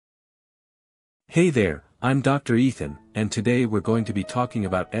Hey there, I'm Dr. Ethan, and today we're going to be talking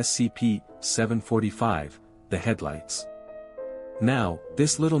about SCP-745, the headlights. Now,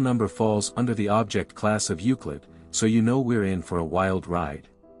 this little number falls under the object class of Euclid, so you know we're in for a wild ride.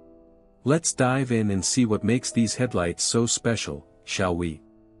 Let's dive in and see what makes these headlights so special, shall we?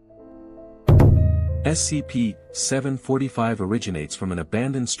 SCP-745 originates from an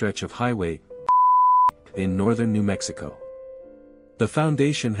abandoned stretch of highway in northern New Mexico. The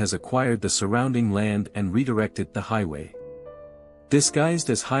Foundation has acquired the surrounding land and redirected the highway.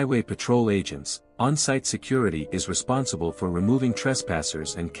 Disguised as highway patrol agents, on-site security is responsible for removing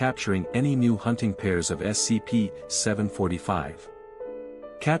trespassers and capturing any new hunting pairs of SCP-745.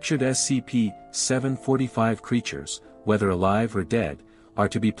 Captured SCP-745 creatures, whether alive or dead, are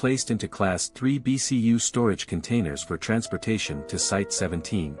to be placed into Class 3 BCU storage containers for transportation to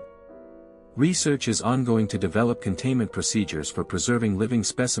Site-17. Research is ongoing to develop containment procedures for preserving living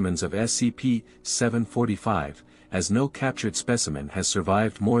specimens of SCP-745, as no captured specimen has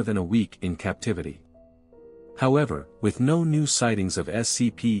survived more than a week in captivity. However, with no new sightings of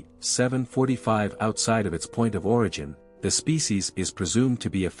SCP-745 outside of its point of origin, the species is presumed to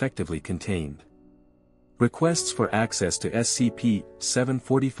be effectively contained. Requests for access to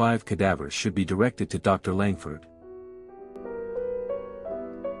SCP-745 cadavers should be directed to Dr. Langford.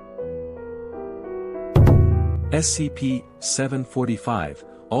 SCP-745,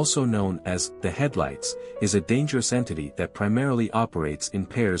 also known as the Headlights, is a dangerous entity that primarily operates in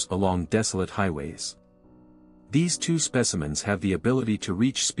pairs along desolate highways. These two specimens have the ability to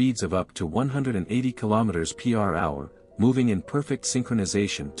reach speeds of up to 180 km/h, moving in perfect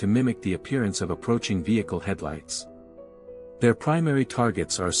synchronization to mimic the appearance of approaching vehicle headlights. Their primary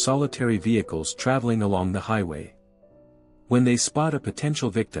targets are solitary vehicles traveling along the highway. When they spot a potential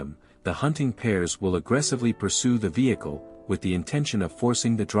victim, the hunting pairs will aggressively pursue the vehicle, with the intention of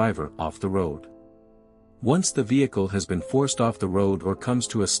forcing the driver off the road. Once the vehicle has been forced off the road or comes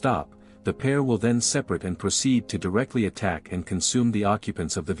to a stop, the pair will then separate and proceed to directly attack and consume the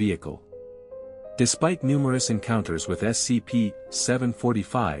occupants of the vehicle. Despite numerous encounters with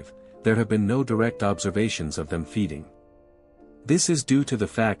SCP-745, there have been no direct observations of them feeding. This is due to the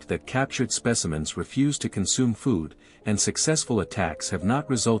fact that captured specimens refuse to consume food, and successful attacks have not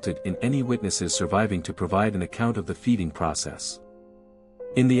resulted in any witnesses surviving to provide an account of the feeding process.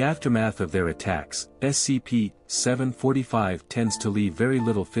 In the aftermath of their attacks, SCP-745 tends to leave very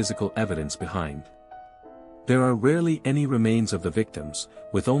little physical evidence behind. There are rarely any remains of the victims,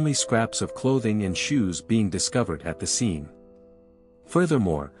 with only scraps of clothing and shoes being discovered at the scene.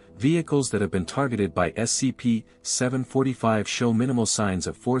 Furthermore, vehicles that have been targeted by SCP-745 show minimal signs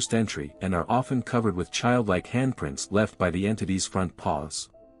of forced entry and are often covered with childlike handprints left by the entity's front paws.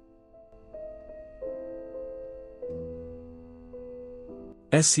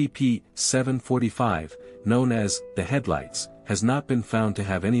 SCP-745, known as the Headlights, has not been found to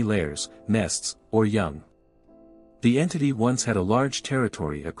have any lairs, nests, or young. The entity once had a large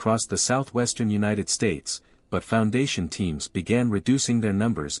territory across the southwestern United States, but Foundation teams began reducing their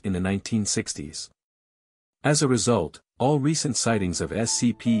numbers in the 1960s. As a result, all recent sightings of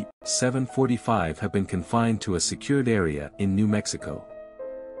SCP-745 have been confined to a secured area in New Mexico.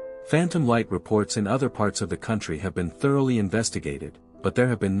 Phantom light reports in other parts of the country have been thoroughly investigated, but there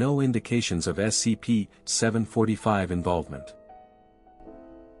have been no indications of SCP-745 involvement.